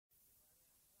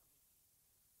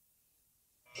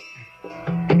Vandeham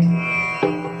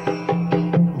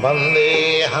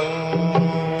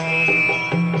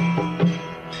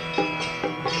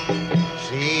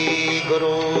Sri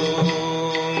Guru.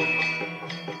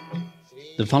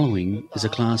 The following is a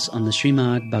class on the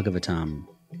Srimad Bhagavatam,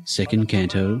 2nd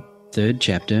Canto, 3rd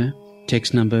Chapter,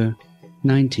 text number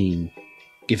 19,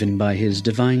 given by His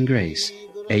Divine Grace,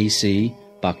 A.C.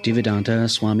 Bhaktivedanta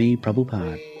Swami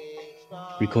Prabhupada,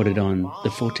 recorded on the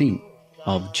 14th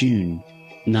of June,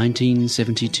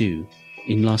 1972,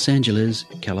 in Los Angeles,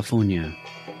 California.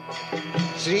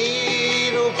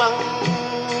 Sri Rupam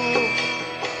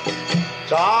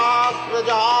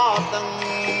Chakrajatam.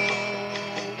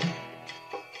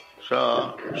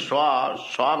 So,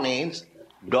 swa means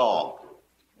dog,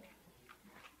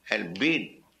 and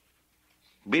bid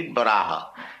baraha.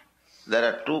 There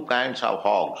are two kinds of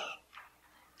hogs.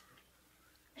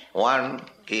 One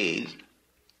is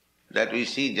that we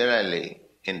see generally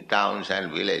in towns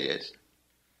and villages.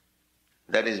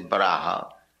 That is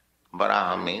baraha.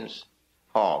 Baraha means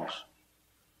hogs.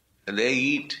 They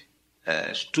eat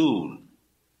stool,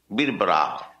 bid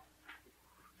baraha.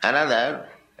 Another,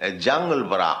 a jungle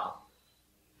baraha.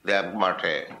 They have got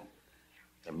a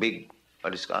big,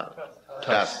 what is called?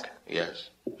 Tusk.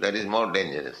 Yes, that is more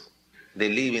dangerous. They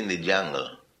live in the jungle.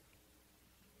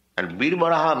 And bid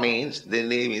baraha means they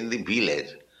live in the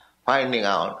village, finding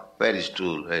out where is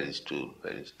stool, where is stool,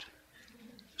 where is stool.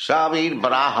 Sabir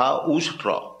baraha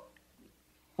ustra.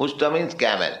 Ustra means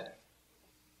camel.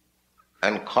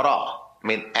 And khara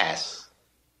means ass.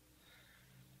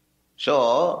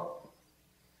 So,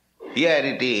 here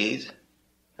it is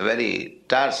a very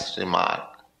terse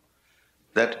remark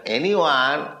that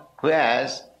anyone who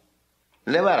has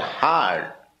never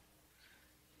heard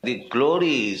the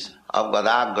glories of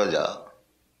Gadagaja,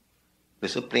 the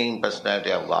Supreme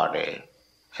Personality of Godhead,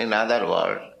 in other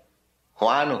words,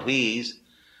 one who is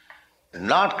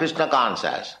not Krishna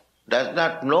conscious, does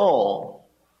not know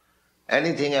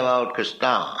anything about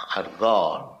Krishna or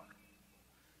God,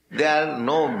 they are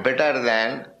no better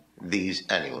than these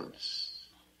animals,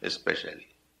 especially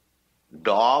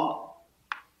dog,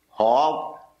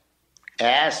 hog,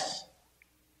 ass,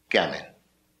 camel.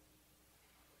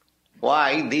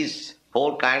 Why these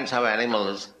four kinds of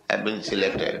animals have been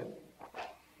selected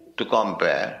to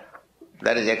compare?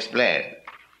 That is explained.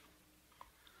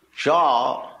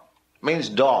 Shaw means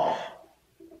dog.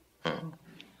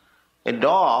 A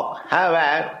dog,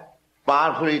 however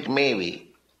powerful it may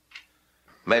be,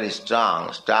 very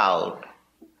strong, stout,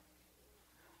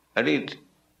 and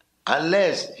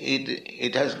unless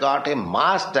it has got a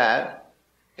master,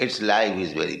 its life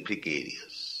is very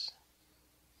precarious.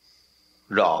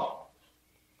 Dog.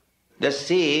 Just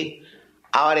see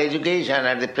our education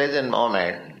at the present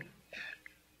moment,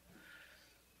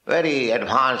 very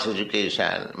advanced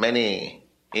education. Many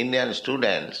Indian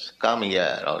students come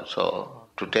here also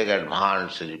to take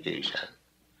advanced education.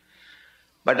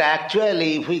 But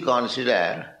actually, if we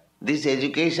consider this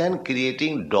education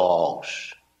creating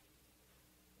dogs,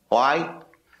 why?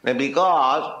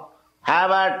 Because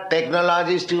however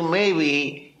technologist you may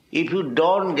be, if you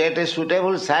don't get a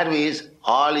suitable service,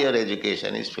 all your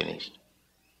education is finished.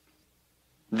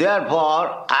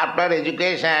 Therefore, after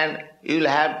education, you will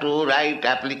have to write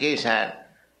application.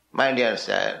 My dear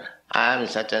sir, I am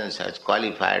such and such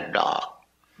qualified dog.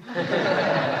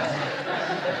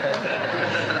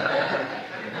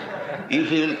 If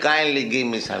you will kindly give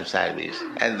me some service,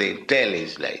 and the tale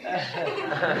is like this.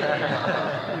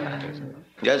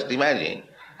 Just imagine,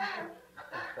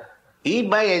 if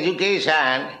by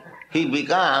education he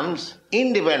becomes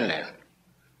independent,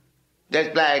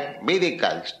 just like Vedic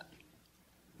culture,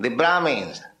 the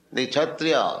Brahmins, the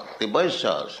Kshatriyas, the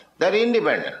Vaishyas, they are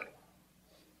independent.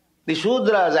 The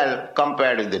Shudras are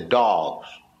compared with the dogs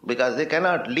because they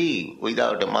cannot live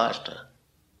without a master.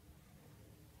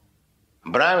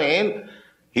 Brahmin,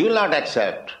 he will not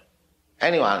accept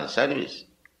anyone's service.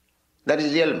 That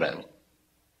is real Brahmin.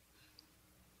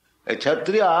 A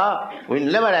Kshatriya will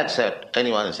never accept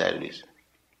anyone's service.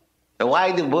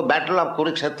 Why the battle of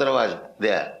Kurukshetra was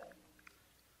there?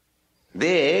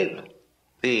 The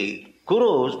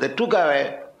Kurus, they took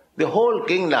away the whole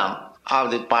kingdom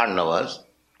of the Pandavas,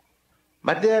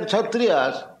 but they are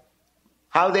Kshatriyas,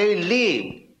 how they will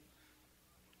live.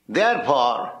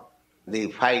 Therefore,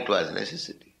 the fight was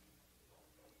necessary.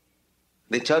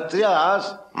 The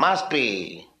Kshatriyas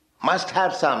must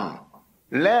have some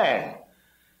land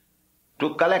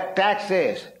to collect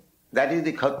taxes. That is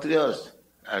the Kshatriya's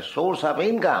source of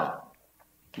income.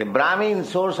 The Brahmin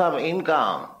source of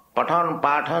income, Pathan,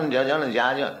 Jajan,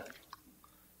 Jajan.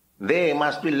 They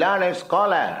must be learned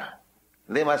scholar.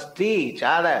 They must teach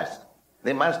others.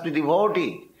 They must be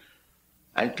devotee.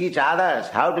 and teach others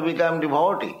how to become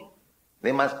devotee.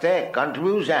 They must take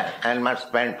contribution and must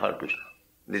spend for Krishna.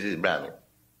 This is Brahmin.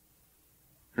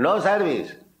 No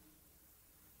service.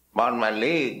 Born my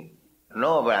leg,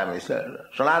 no Brahmin.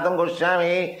 Sanatana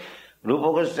Goswami,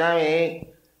 Rupa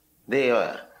Goswami, they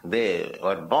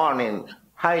were born in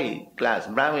high class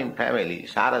Brahmin family,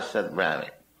 Saraswat Brahmin.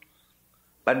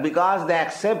 But because they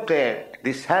accepted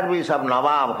the service of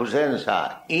Nawab Hussain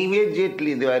Shah,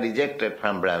 immediately they were rejected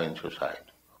from Brahmin society.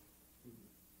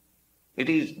 It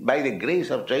is by the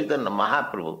grace of Chaitanya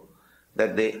Mahaprabhu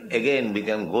that they again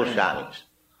became Goswamis.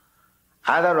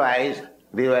 Otherwise,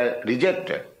 they were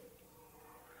rejected.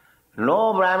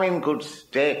 No Brahmin could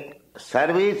take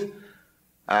service,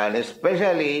 and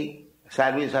especially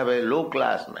service of a low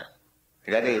class man.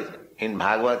 That is, in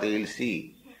Bhagavad you will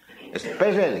see,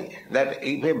 especially that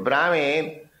if a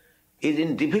Brahmin is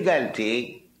in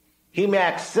difficulty, he may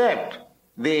accept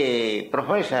the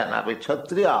profession of a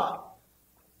Kshatriya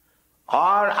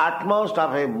or at most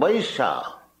of a Vaishya,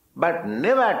 but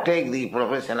never take the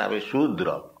profession of a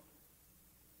Shudra.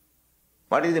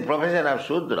 What is the profession of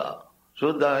Shudra?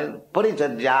 Shudra is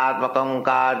paricharyatmakam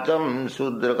karjam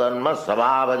Shudra karma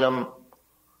savavajam.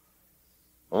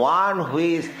 One who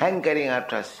is hankering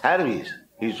after service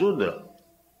is Shudra.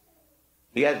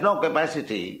 He has no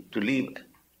capacity to live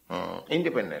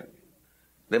independently.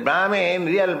 The Brahmin,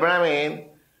 real Brahmin,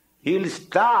 he will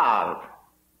starve.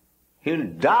 He will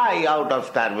die out of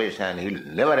starvation. He will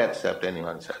never accept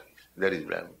anyone's service. That is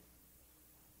Brahmin.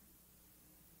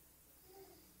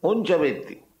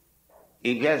 Unchavetti.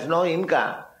 If he has no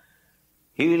income,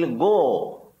 he will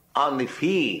go on the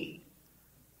field,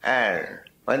 and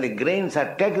when the grains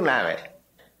are taken away,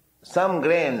 some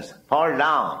grains fall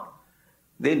down,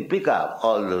 they'll pick up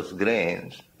all those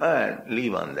grains and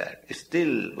live on that.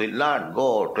 Still will not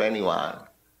go to anyone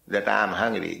that I am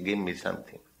hungry, give me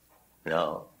something.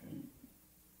 No.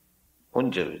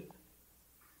 Unchavetti.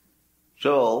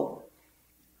 So,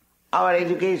 our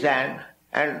education,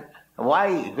 and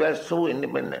why we are so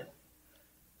independent?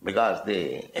 Because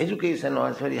the education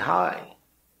was very high,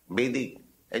 Vedic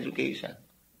education,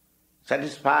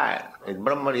 satisfied with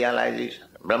Brahma realization,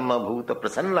 Brahma Bhuta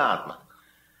Prasannatma.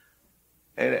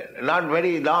 Not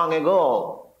very long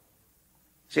ago,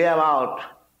 say about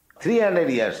 300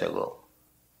 years ago,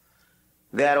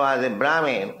 there was a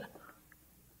Brahmin,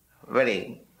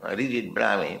 very rigid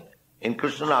Brahmin, in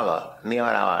Krishnanagar, near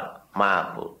our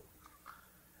Mayapur.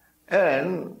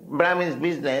 And Brahmin's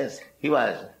business, he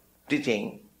was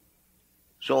teaching.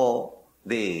 So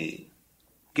the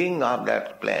king of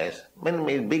that place,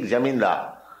 big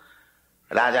Zamindar,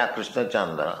 Raja Krishna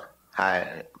Chandra,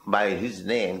 by his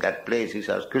name, that place is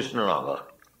called Krishnanagar.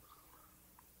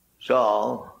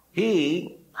 So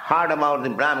he heard about the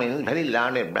Brahmin, very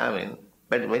learned Brahmin,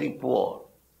 but very poor.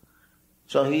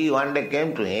 So he one day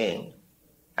came to him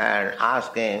and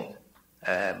asked him,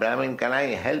 Brahmin, can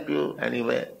I help you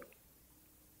anywhere?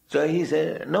 So he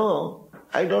said, no,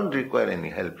 I don't require any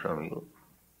help from you.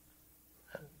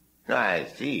 No, I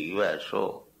see you are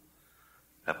so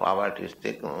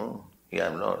poverty-stricken, you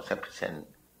have no sufficient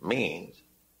means.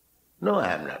 No,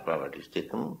 I am not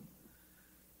poverty-stricken.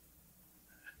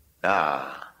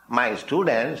 My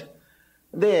students,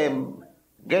 they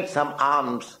get some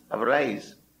alms of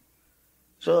rice.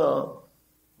 So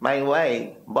my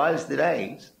wife boils the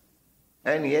rice,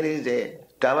 and here is a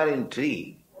tamarind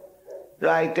tree. So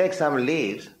I take some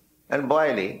leaves and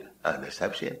boil it, and that's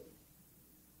sufficient.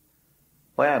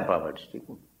 Why I am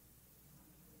poverty-stricken?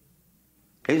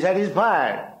 He is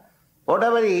satisfied.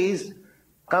 Whatever is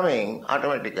coming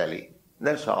automatically,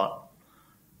 that's all.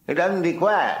 It doesn't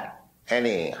require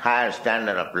any higher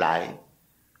standard of life,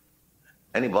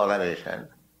 any botheration.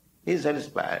 He is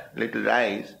satisfied. Little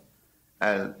rice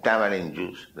and tamarind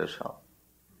juice, that's all.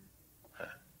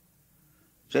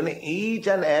 So in each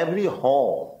and every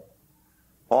home,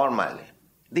 formally,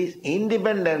 this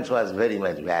independence was very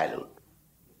much valued.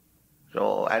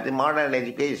 So at the modern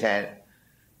education,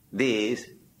 this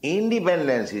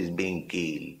independence is being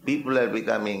killed. People are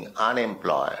becoming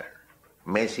unemployed.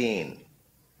 Machine,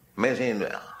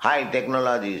 high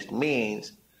technologist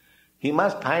means he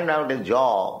must find out a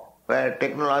job where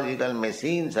technological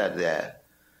machines are there.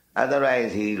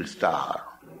 Otherwise he will starve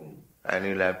and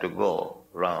he'll have to go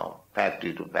round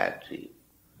factory to factory.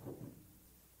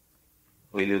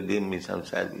 Will you give me some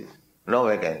service? No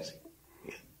vacancy.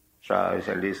 So we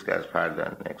shall discuss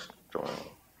further next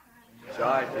tomorrow.